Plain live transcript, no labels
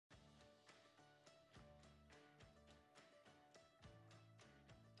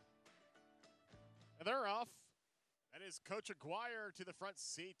And they're off. That is Coach Aguirre to the front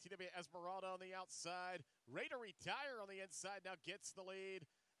seat. TW Esmeralda on the outside. Ray to retire on the inside now gets the lead.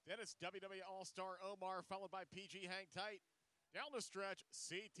 Then it's WWE All-Star Omar followed by PG Hang Tight. Down the stretch,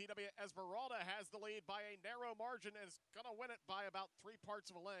 CTW Esmeralda has the lead by a narrow margin and is going to win it by about 3 parts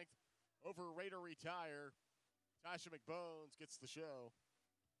of a length over Ray to retire. Tasha McBones gets the show.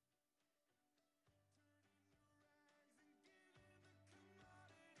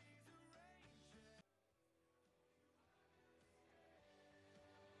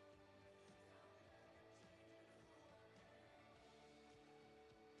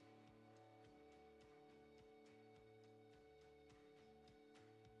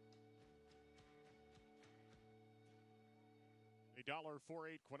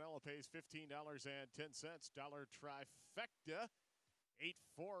 $1.48 Quinella pays $15.10. Dollar trifecta 8,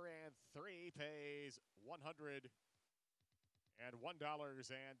 4, and 3 pays $101.10.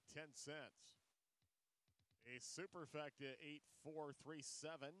 A superfecta 8, 4, 3,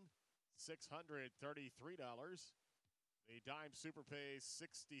 7, $633. The dime super pays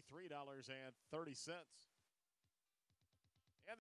 $63.30.